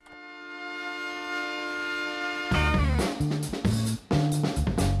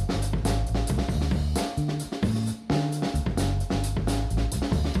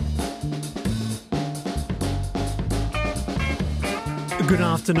Good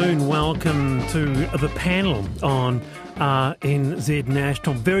afternoon. Welcome to the panel on NZ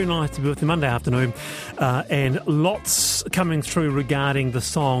National. Very nice to be with you Monday afternoon, and lots coming through regarding the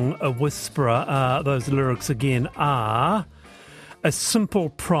song A Whisperer. Those lyrics again are a simple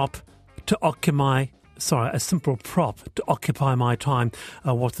prop to occupy my time.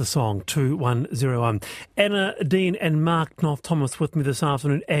 What's the song? 2101. Anna Dean and Mark Knoff-Thomas with me this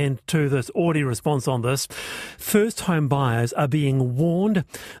afternoon, and to this audio response on this. First home buyers are being warned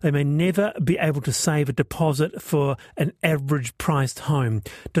they may never be able to save a deposit for an average priced home,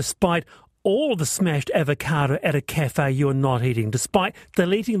 despite all of the smashed avocado at a cafe you're not eating, despite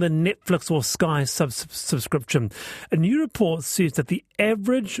deleting the Netflix or Sky subscription. A new report says that the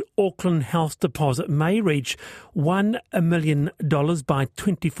average Auckland house deposit may reach $1 million by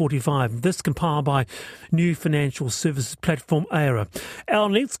 2045. This compiled by new financial services platform Aira. Our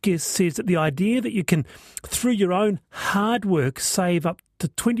next guest says that the idea that you can, through your own hard work, save up to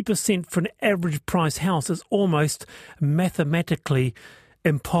 20% for an average price house is almost mathematically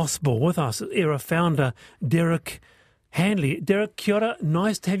impossible. With us, Aira founder Derek Handley. Derek, kia ora.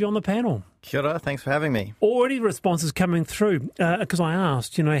 Nice to have you on the panel. Kia ora, thanks for having me. Already responses coming through, because I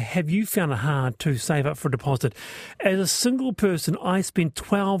asked, have you found it hard to save up for a deposit? As a single person, I spent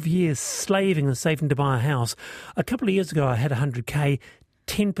 12 years slaving and saving to buy a house. A couple of years ago, I had 100K,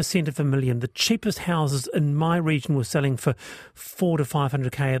 10% of $1 million. The cheapest houses in my region were selling for 400 to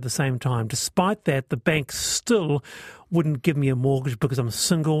 500K at the same time. Despite that, the bank still wouldn't give me a mortgage because I'm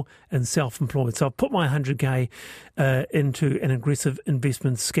single and self-employed. So I put my 100K into an aggressive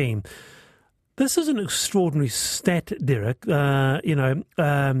investment scheme. This is an extraordinary stat, Derek. What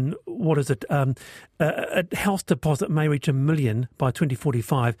is it? A house deposit may reach $1 million by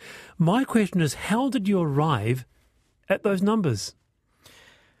 2045. My question is, how did you arrive at those numbers?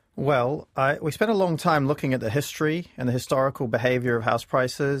 Well, we spent a long time looking at the history and the historical behavior of house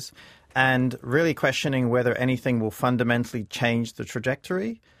prices and really questioning whether anything will fundamentally change the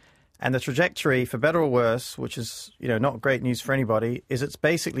trajectory. And the trajectory, for better or worse, which is not great news for anybody, is it's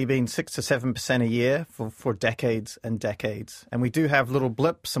basically been 6 to 7% a year for decades and decades. And we do have little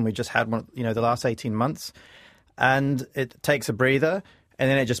blips, and we just had one, the last 18 months. And it takes a breather, and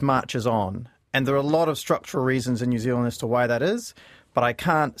then it just marches on. And there are a lot of structural reasons in New Zealand as to why that is, but I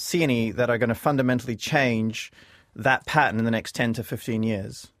can't see any that are going to fundamentally change that pattern in the next 10 to 15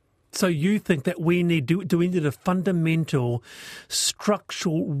 years. So you think that we need a fundamental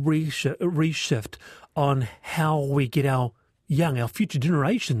structural reshift on how we get our future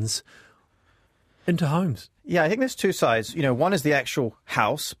generations into homes? Yeah, I think there's two sides. One is the actual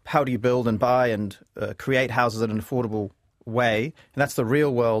house. How do you build and buy and create houses in an affordable way? And that's the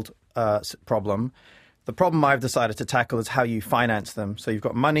real world problem. The problem I've decided to tackle is how you finance them. So you've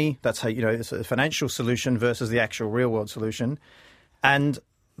got money, that's how, it's a financial solution versus the actual real world solution. And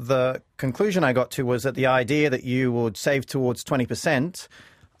the conclusion I got to was that the idea that you would save towards 20%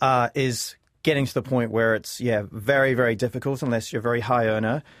 is getting to the point where it's, very, very difficult unless you're a very high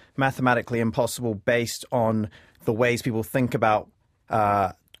earner, mathematically impossible based on the ways people think about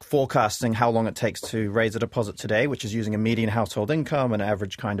forecasting how long it takes to raise a deposit today, which is using a median household income, an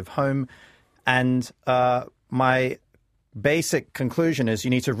average kind of home. And my basic conclusion is you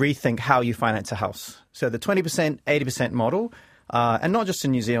need to rethink how you finance a house. So the 20%, 80% model, and not just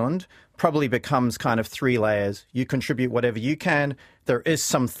in New Zealand, probably becomes kind of 3 layers. You contribute whatever you can. There is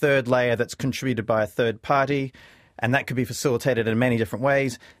some third layer that's contributed by a third party, and that could be facilitated in many different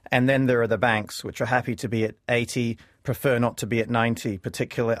ways. And then there are the banks, which are happy to be at 80, prefer not to be at 90,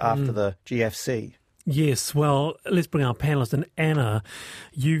 particularly after the GFC. Yes, well, let's bring our panellists. And Anna,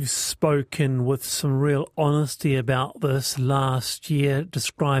 you've spoken with some real honesty about this last year,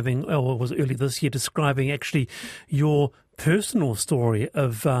 early this year, describing actually your personal story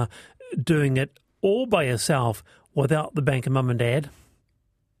of doing it all by yourself without the bank of mum and dad.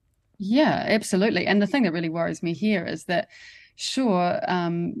 Yeah, absolutely. And the thing that really worries me here is that, sure,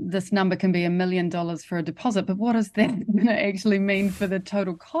 this number can be $1 million for a deposit, but what does that going to actually mean for the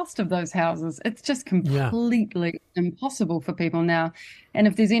total cost of those houses? It's just completely impossible for people now. And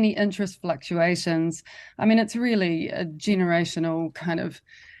if there's any interest fluctuations, it's really a generational kind of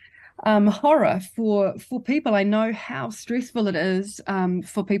horror for people. I know how stressful it is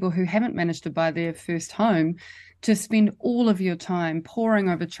for people who haven't managed to buy their first home to spend all of your time poring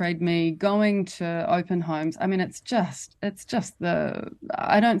over Trade Me, going to open homes. I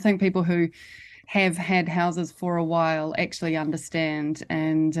don't think people who have had houses for a while actually understand.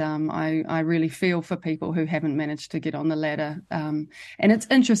 And I really feel for people who haven't managed to get on the ladder. And it's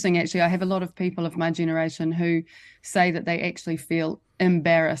interesting, actually. I have a lot of people of my generation who say that they actually feel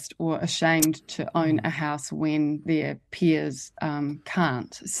embarrassed or ashamed to own a house when their peers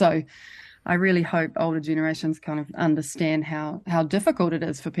can't. So I really hope older generations kind of understand how difficult it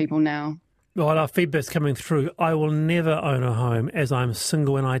is for people now. Well, our feedback's coming through. I will never own a home as I'm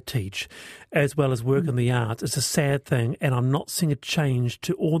single and I teach, as well as work in the arts. It's a sad thing, and I'm not seeing a change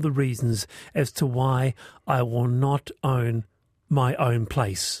to all the reasons as to why I will not own my own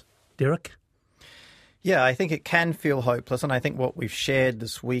place. Derek? Yeah, I think it can feel hopeless, and I think what we've shared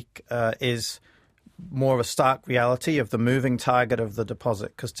this week is more of a stark reality of the moving target of the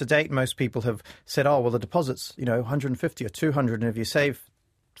deposit. Because to date, most people have said, oh, well, the deposit's 150 or 200, and if you save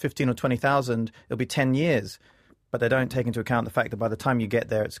 15 or 20,000, it'll be 10 years. But they don't take into account the fact that by the time you get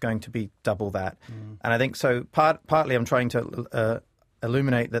there, it's going to be double that. And I think so partly I'm trying to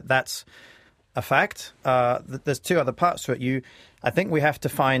illuminate that that's a fact. There's two other parts to it. I think we have to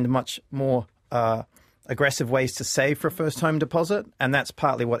find much more aggressive ways to save for a first-home deposit, and that's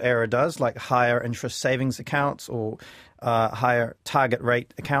partly what ERA does, like higher interest savings accounts or higher target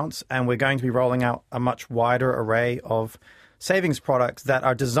rate accounts. And we're going to be rolling out a much wider array of savings products that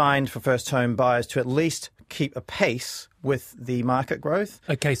are designed for first-home buyers to at least keep a pace with the market growth.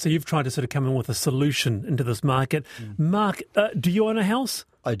 Okay, so you've tried to sort of come in with a solution into this market. Mark, do you own a house?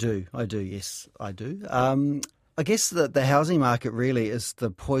 I do, yes, I do. I guess that the housing market really is the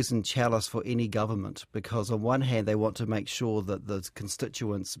poison chalice for any government, because on one hand they want to make sure that the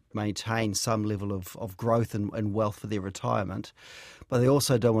constituents maintain some level of growth and wealth for their retirement, but they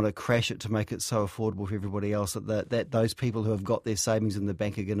also don't want to crash it to make it so affordable for everybody else that those people who have got their savings in the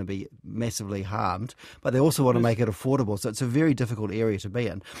bank are going to be massively harmed, but they also want to make it affordable. So it's a very difficult area to be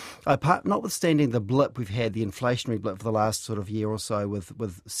in. Notwithstanding the blip we've had, the inflationary blip for the last sort of year or so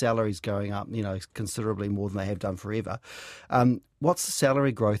with salaries going up, considerably more than they have done forever. What's the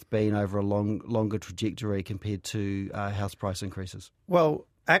salary growth been over a longer trajectory compared to house price increases? Well,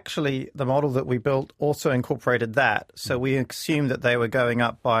 actually, the model that we built also incorporated that. So we assumed that they were going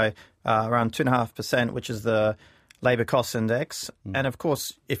up by around 2.5%, which is the labour cost index. And of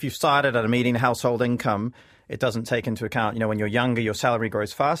course, if you started at a median household income, it doesn't take into account, when you're younger, your salary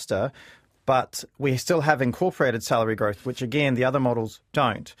grows faster. But we still have incorporated salary growth, which, again, the other models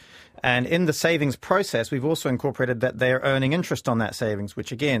don't. And in the savings process, we've also incorporated that they're earning interest on that savings,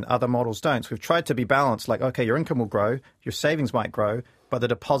 which, again, other models don't. So we've tried to be balanced, like, okay, your income will grow, your savings might grow, but the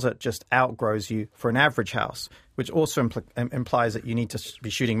deposit just outgrows you for an average house, which also implies that you need to be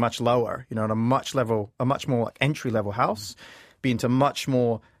shooting much lower, on a much more entry-level house, be into much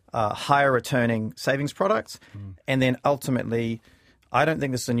more higher returning savings products. And then ultimately, I don't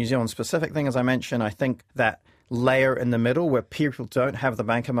think this is a New Zealand specific thing, as I mentioned. I think that layer in the middle where people don't have the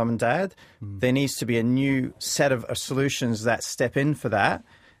bank of mum and dad, there needs to be a new set of solutions that step in for that.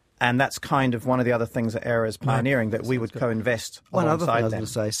 And that's kind of one of the other things that ERA is pioneering, that we would co-invest alongside them. One other thing I was going to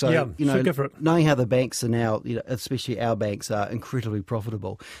say, so, knowing how the banks are now, especially our banks, are incredibly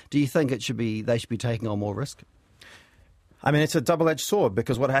profitable, do you think they should be taking on more risk? I mean, it's a double-edged sword,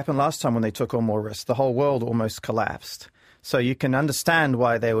 because what happened last time when they took on more risk, the whole world almost collapsed. So you can understand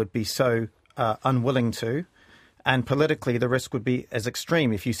why they would be so unwilling to. And politically, the risk would be as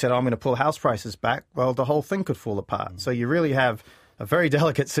extreme. If you said, I'm going to pull house prices back, well, the whole thing could fall apart. So you really have a very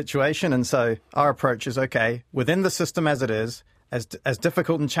delicate situation. And so our approach is, okay, within the system as it is, as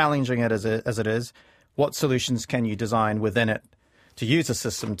difficult and challenging as it is, what solutions can you design within it to use the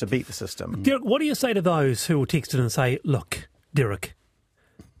system to beat the system? Derek, what do you say to those who will text in and say, look, Derek,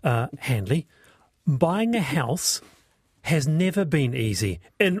 Handley, buying a house has never been easy.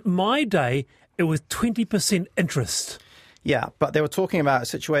 In my day, it was 20% interest. Yeah, but they were talking about a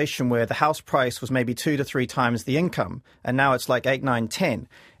situation where the house price was maybe 2 to 3 times the income, and now it's like 8, 9, 10.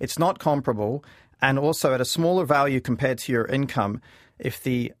 It's not comparable, and also at a smaller value compared to your income, if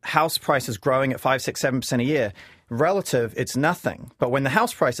the house price is growing at 5, 6, 7% a year, relative, it's nothing. But when the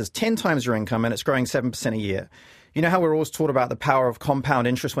house price is 10 times your income and it's growing 7% a year, you know how we're always taught about the power of compound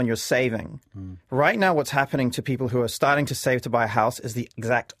interest when you're saving? Right now, what's happening to people who are starting to save to buy a house is the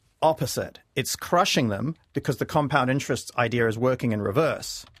exact opposite. It's crushing them because the compound interest idea is working in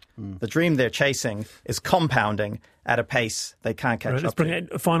reverse. The dream they're chasing is compounding at a pace they can't catch up Let's bring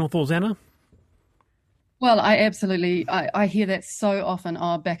it. Final thoughts, Anna? Well, I hear that so often.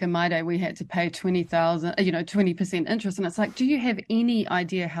 Oh, back in my day, we had to pay 20% interest. And it's like, do you have any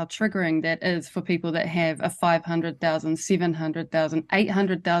idea how triggering that is for people that have a $500,000, $700,000,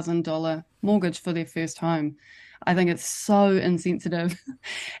 $800,000 mortgage for their first home? I think it's so insensitive.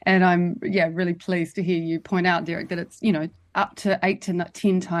 And I'm, really pleased to hear you point out, Derek, that it's, up to 8 to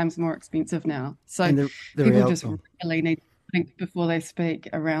 10 times more expensive now. So people just really need to think before they speak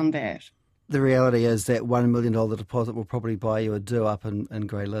around that. The reality is that $1 million deposit will probably buy you a do-up in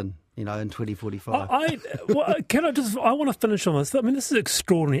Grey Lynn, in 2045. I want to finish on this. I mean, this is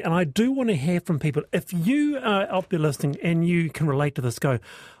extraordinary, and I do want to hear from people. If you are out there listening and you can relate to this, go,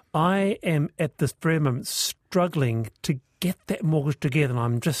 I am at this very moment struggling to get that mortgage together, and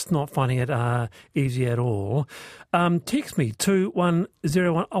I'm just not finding it easy at all. Text me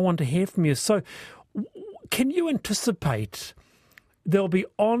 2101. I want to hear from you. So can you anticipate there'll be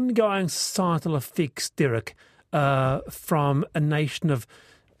ongoing societal effects, Derek, from a nation of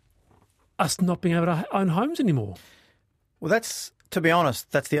us not being able to own homes anymore? Well, to be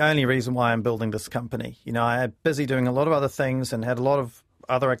honest, that's the only reason why I'm building this company. I am busy doing a lot of other things and had a lot of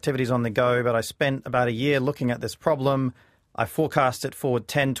other activities on the go, but I spent about a year looking at this problem. I forecast it forward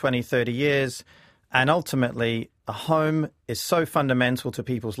 10, 20, 30 years. And ultimately, a home is so fundamental to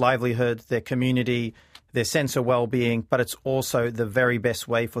people's livelihood, their community, their sense of well-being, but it's also the very best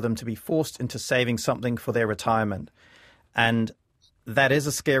way for them to be forced into saving something for their retirement. And that is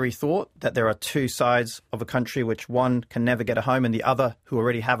a scary thought, that there are two sides of a country which one can never get a home and the other, who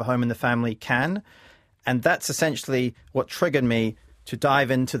already have a home in the family, can. And that's essentially what triggered me to dive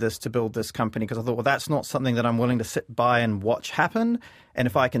into this, to build this company, because I thought, well, that's not something that I'm willing to sit by and watch happen. And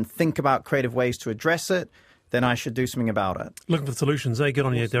if I can think about creative ways to address it, then I should do something about it. Looking for solutions, eh? Good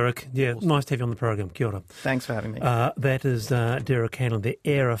on you, Derek. Yeah, nice to have you on the program. Kia ora. Thanks for having me. That is Derek Hanlon, the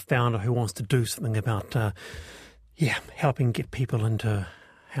Era founder who wants to do something about, helping get people into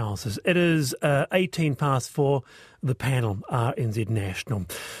houses. It is 4:18, the panel, RNZ National.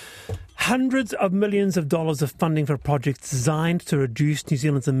 Hundreds of millions of dollars of funding for projects designed to reduce New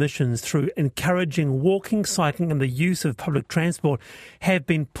Zealand's emissions through encouraging walking, cycling and the use of public transport have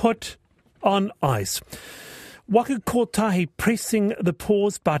been put on ice. Waka Kotahi pressing the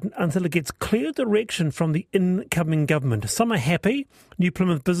pause button until it gets clear direction from the incoming government. Some are happy. New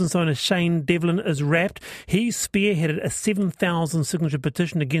Plymouth business owner Shane Devlin is rapt. He spearheaded a 7,000 signature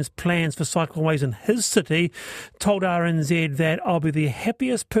petition against plans for cycleways in his city, told RNZ that I'll be the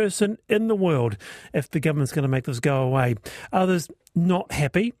happiest person in the world if the government's going to make this go away. Others not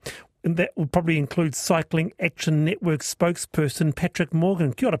happy. And that will probably include Cycling Action Network spokesperson Patrick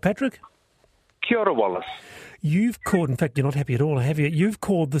Morgan. Kia ora, Patrick. Kia ora, Wallace. You've called, in fact, you're not happy at all, have you? You've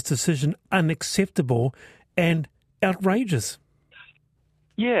called this decision unacceptable and outrageous.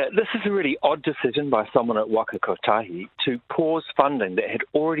 Yeah, this is a really odd decision by someone at Waka Kotahi to pause funding that had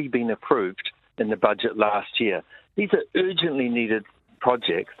already been approved in the budget last year. These are urgently needed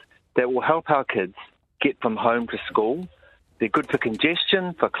projects that will help our kids get from home to school. They're good for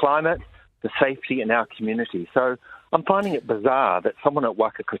congestion, for climate, for safety in our community. So I'm finding it bizarre that someone at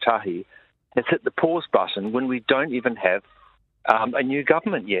Waka Kotahi has hit the pause button when we don't even have a new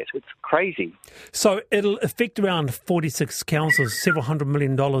government yet. It's crazy. So it'll affect around 46 councils, several $100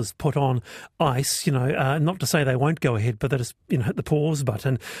 million put on ice, not to say they won't go ahead, but that is, hit the pause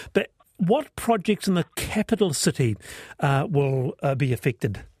button. But what projects in the capital city will be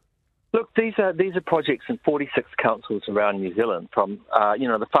affected? Look, these are projects in 46 councils around New Zealand, from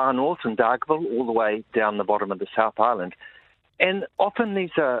the far north in Dargaville all the way down the bottom of the South Island. And often these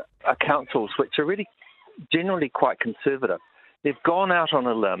are councils which are really generally quite conservative. They've gone out on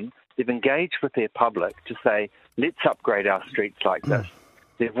a limb, they've engaged with their public to say, let's upgrade our streets like this.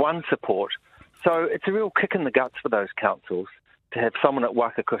 They've won support. So it's a real kick in the guts for those councils to have someone at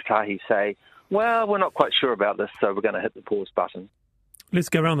Waka Kotahi say, well, we're not quite sure about this, so we're going to hit the pause button. Let's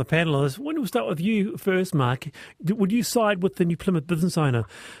go around the panel. We'll start with you first, Mark. Would you side with the New Plymouth business owner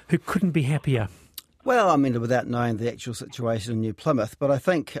who couldn't be happier? Well, I mean, without knowing the actual situation in New Plymouth, but I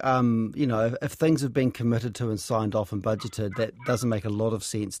think, if things have been committed to and signed off and budgeted, that doesn't make a lot of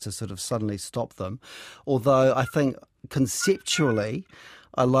sense to sort of suddenly stop them. Although I think conceptually,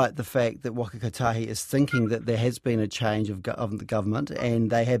 I like the fact that Waka Kotahi is thinking that there has been a change of the government and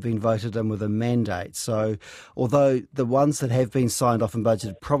they have been voted in with a mandate. So although the ones that have been signed off and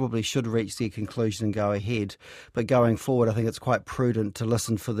budgeted probably should reach their conclusion and go ahead, but going forward I think it's quite prudent to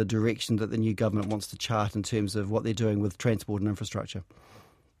listen for the direction that the new government wants to chart in terms of what they're doing with transport and infrastructure.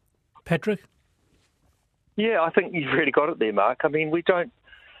 Patrick? Yeah, I think you've really got it there, Mark. I mean,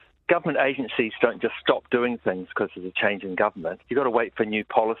 government agencies don't just stop doing things because there's a change in government. You've got to wait for new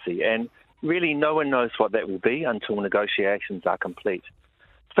policy, and really no one knows what that will be until negotiations are complete.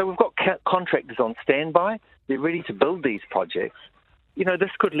 So we've got contractors on standby. They're ready to build these projects. This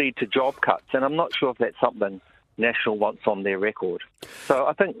could lead to job cuts, and I'm not sure if that's something, National wants on their record. So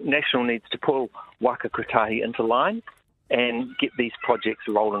I think National needs to pull Waka Kotahi into line and get these projects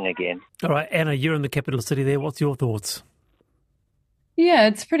rolling again. All right, Anna, you're in the capital city there. What's your thoughts? Yeah,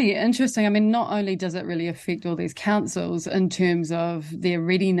 it's pretty interesting. I mean, not only does it really affect all these councils in terms of their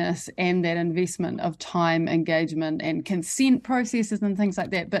readiness and that investment of time, engagement and consent processes and things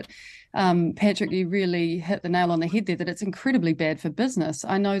like that, but Patrick, you really hit the nail on the head there that it's incredibly bad for business.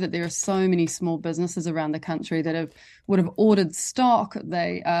 I know that there are so many small businesses around the country that would have ordered stock.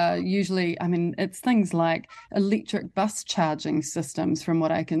 They are usually, I mean, it's things like electric bus charging systems from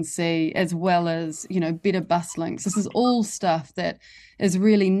what I can see, as well as, better bus links. This is all stuff that is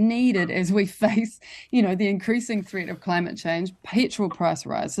really needed as we face, the increasing threat of climate change, petrol price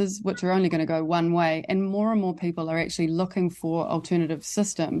rises, which are only going to go one way, and more people are actually looking for alternative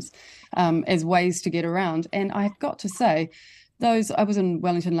systems as ways to get around. And I've got to say, I was in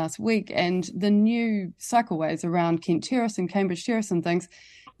Wellington last week, and the new cycleways around Kent Terrace and Cambridge Terrace and things,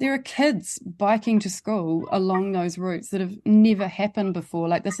 there are kids biking to school along those routes that have never happened before.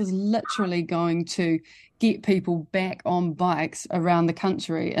 Like, this is literally going to get people back on bikes around the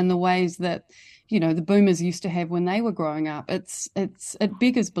country in the ways that, the boomers used to have when they were growing up. It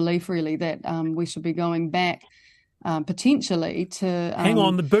beggars belief, really, that we should be going back potentially to... Hang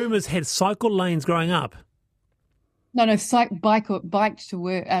on, the boomers had cycle lanes growing up. No, biked to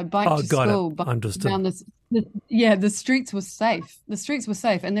work, biked to school. Understood. The streets were safe. The streets were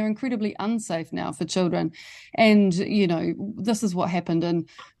safe, and they're incredibly unsafe now for children. And, this is what happened in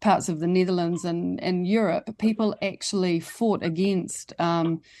parts of the Netherlands and Europe. People actually fought against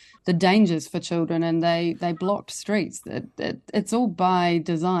the dangers for children, and they blocked streets. It's all by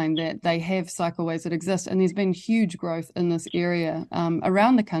design that they have cycleways that exist, and there's been huge growth in this area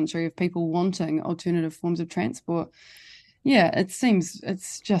around the country of people wanting alternative forms of transport. Yeah, it seems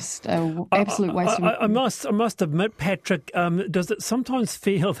it's just an absolute waste of I must admit, Patrick, does it sometimes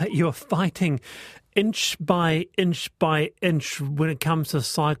feel that you're fighting inch by inch by inch when it comes to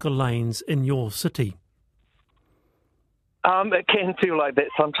cycle lanes in your city? It can feel like that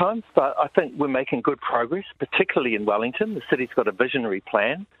sometimes, but I think we're making good progress, particularly in Wellington. The city's got a visionary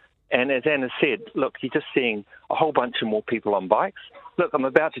plan. And as Anna said, look, you're just seeing a whole bunch of more people on bikes. Look, I'm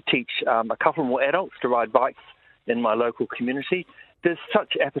about to teach a couple more adults to ride bikes in my local community. There's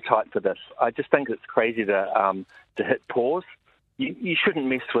such appetite for this. I just think it's crazy to hit pause. You shouldn't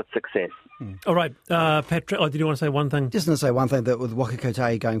mess with success. All right, Patrick, did you want to say one thing? Just going to say one thing, that with Waka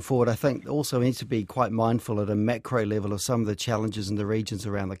Kotahi going forward, I think also we need to be quite mindful at a macro level of some of the challenges in the regions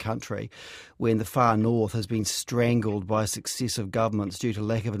around the country when the far north has been strangled by successive governments due to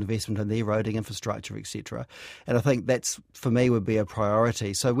lack of investment in their roading infrastructure, etc. And I think that's, for me, would be a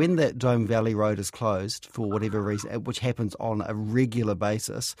priority. So when that Dome Valley Road is closed, for whatever reason, which happens on a regular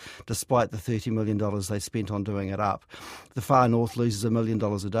basis, despite the $30 million they spent on doing it up, the far north loses $1 million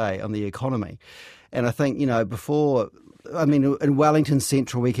a day on the economy. And I think, in Wellington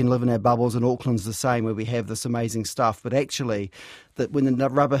Central we can live in our bubbles, and Auckland's the same, where we have this amazing stuff. But actually, that when the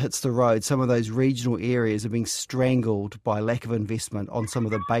rubber hits the road, some of those regional areas are being strangled by lack of investment on some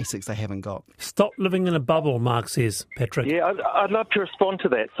of the basics they haven't got. Stop living in a bubble, Mark says, Patrick. Yeah, I'd love to respond to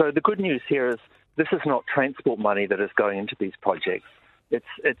that. So the good news here is this is not transport money that is going into these projects. It's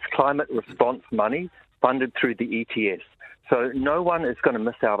climate response money funded through the ETS. So no one is going to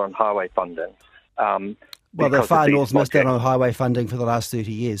miss out on highway funding. Well, the far north missed out on highway funding for the last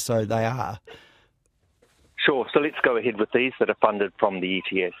 30 years, so they are. Sure, so let's go ahead with these that are funded from the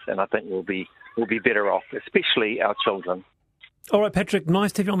ETS, and I think we'll be better off, especially our children. All right, Patrick,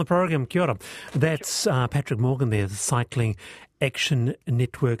 nice to have you on the program. Kia ora. That's Patrick Morgan there, the Cycling Action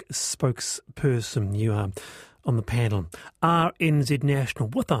Network spokesperson. You are on the panel. RNZ National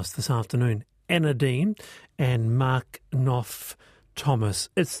with us this afternoon. Anna Dean and Mark Knoff-Thomas.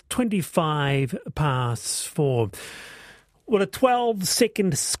 It's 4:25. Well, a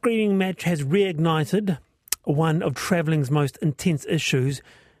 12-second screaming match has reignited one of travelling's most intense issues.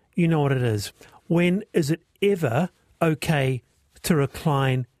 You know what it is. When is it ever okay to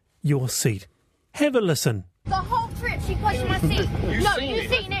recline your seat? Have a listen. The whole trip, she pushed my seat. No, you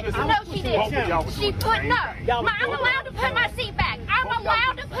seen it. No, she didn't. She put, no. I'm allowed to put my seat back. I'm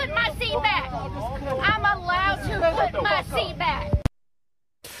allowed to put my seat back. I'm allowed to put my seat back.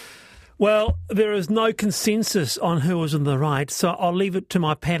 Well, there is no consensus on who was in the right, so I'll leave it to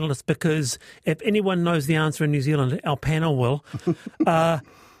my panellists, because if anyone knows the answer in New Zealand, our panel will.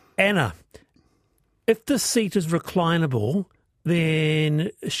 Anna, if the seat is reclinable,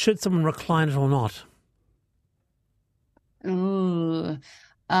 then should someone recline it or not? Yeah,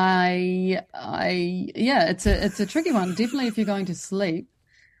 it's a tricky one. Definitely if you're going to sleep.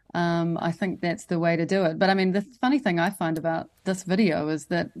 I think that's the way to do it. But I mean, the funny thing I find about this video is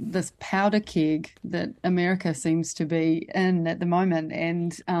that this powder keg that America seems to be in at the moment,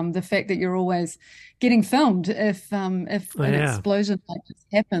 and the fact that you're always getting filmed if an explosion like this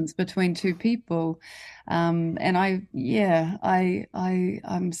happens between two people. And I'm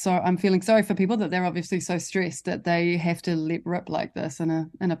feeling sorry for people that they're obviously so stressed that they have to let rip like this in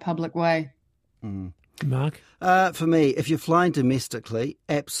a public way. Mm. Mark? For me, if you're flying domestically,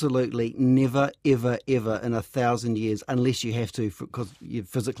 absolutely never, ever, ever in 1,000 years, unless you have to, because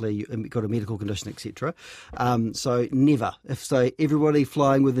you've got a medical condition, etc. So never. So everybody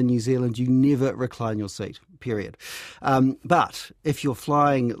flying within New Zealand, you never recline your seat, period. But if you're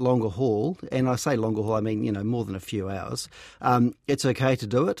flying longer haul, and I say longer haul, I mean, more than a few hours, it's okay to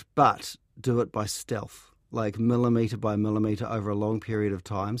do it, but do it by stealth. Like millimetre by millimetre over a long period of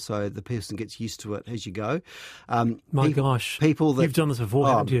time, so the person gets used to it as you go. People that you've done this before,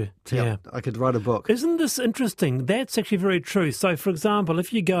 haven't you? Yeah, I could write a book. Isn't this interesting? That's actually very true. So, for example,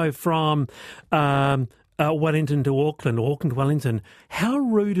 if you go from Wellington to Auckland, or Auckland to Wellington, how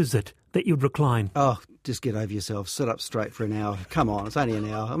rude is it that you'd recline? Oh, just get over yourself. Sit up straight for an hour. Come on, it's only an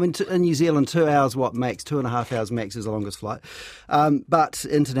hour. I mean, in New Zealand, 2 hours, max? 2.5 hours max is the longest flight. But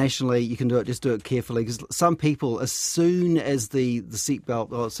internationally, you can do it. Just do it carefully, because some people, as soon as the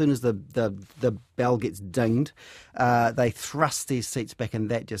seatbelt, or as soon as the bell gets dinged, they thrust their seats back,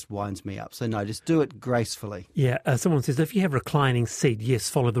 and that just winds me up. So no, just do it gracefully. Yeah, someone says, if you have a reclining seat, yes,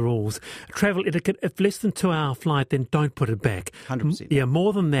 follow the rules. Travel etiquette, if less than 2 hour flight, then don't put it back. 100%. Yeah,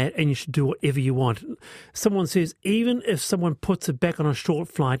 more than that, and you should do whatever you want. Someone says, even if someone puts it back on a short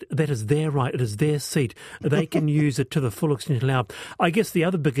flight, that is their right. It is their seat. They can use it to the full extent allowed. I guess the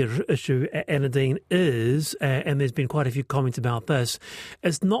other bigger issue, Anadine, is, and there's been quite a few comments about this,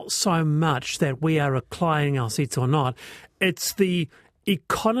 it's not so much that we are reclining our seats or not. It's the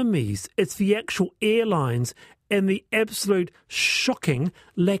economies, it's the actual airlines, and the absolute shocking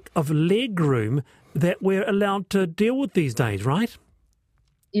lack of leg room that we're allowed to deal with these days, right?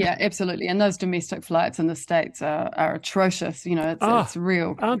 Yeah, absolutely. And those domestic flights in the States are atrocious. It's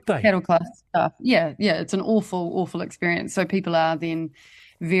real, aren't they? Cattle class stuff. Yeah, it's an awful, awful experience. So people are then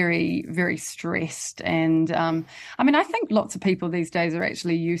very, very stressed. And I think lots of people these days are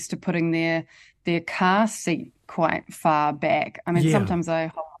actually used to putting their car seat quite far back. Sometimes I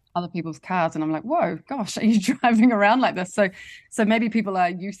hold other people's cars and I'm like, whoa, gosh, are you driving around like this? So maybe people are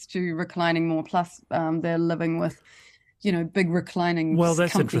used to reclining more, plus they're living with big reclining. Well,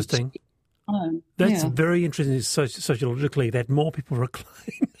 that's interesting. That's very interesting sociologically, that more people recline.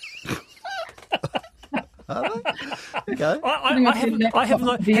 Are they? Okay. I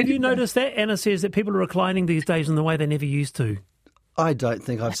haven't. Have you noticed that? Anna says that people are reclining these days in the way they never used to. I don't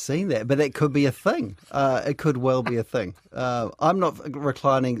think I've seen that, but that could be a thing. It could well be a thing. I'm not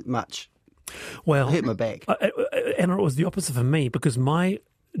reclining much. Well, I hurt my back. And it was the opposite for me, because my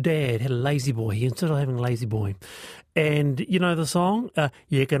dad had a lazy boy. He insisted on having a lazy boy. And you know the song?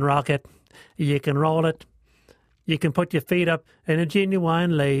 You can rock it, you can roll it, you can put your feet up in a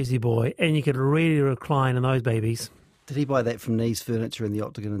genuine lazy boy, and you can really recline in those babies. Did he buy that from Nee's Furniture in the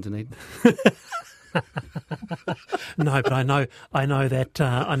Octagon in Dunedin? No, but I know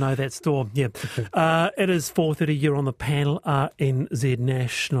that store. Yeah, it is 4:30. You're on the panel. NZ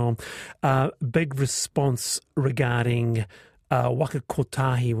National. Big response regarding Waka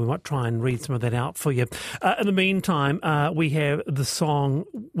Kotahi. We might try and read some of that out for you. In the meantime, we have the song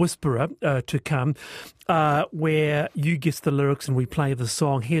Whisperer to come, where you guess the lyrics and we play the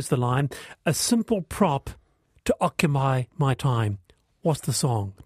song. Here's the line: a simple prop to occupy my time. What's the song?